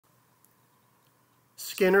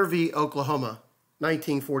Skinner v. Oklahoma,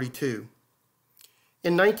 1942.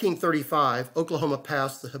 In 1935, Oklahoma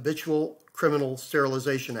passed the Habitual Criminal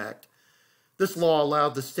Sterilization Act. This law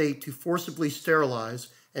allowed the state to forcibly sterilize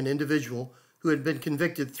an individual who had been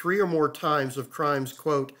convicted 3 or more times of crimes,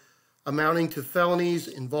 quote, amounting to felonies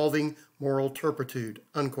involving moral turpitude,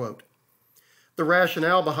 unquote. The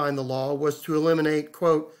rationale behind the law was to eliminate,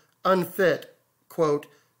 quote, unfit, quote,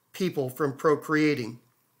 people from procreating.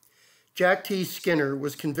 Jack T. Skinner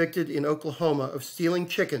was convicted in Oklahoma of stealing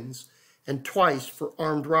chickens and twice for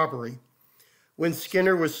armed robbery. When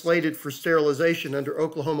Skinner was slated for sterilization under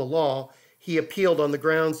Oklahoma law, he appealed on the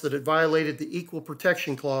grounds that it violated the Equal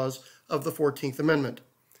Protection Clause of the 14th Amendment.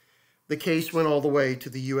 The case went all the way to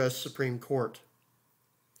the U.S. Supreme Court.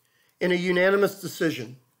 In a unanimous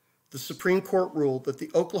decision, the Supreme Court ruled that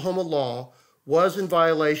the Oklahoma law was in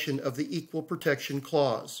violation of the Equal Protection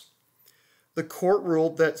Clause. The court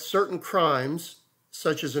ruled that certain crimes,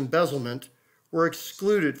 such as embezzlement, were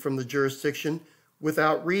excluded from the jurisdiction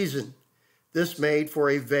without reason. This made for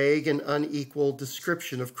a vague and unequal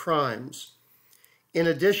description of crimes. In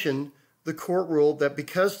addition, the court ruled that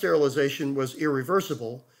because sterilization was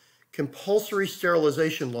irreversible, compulsory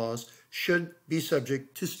sterilization laws should be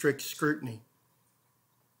subject to strict scrutiny.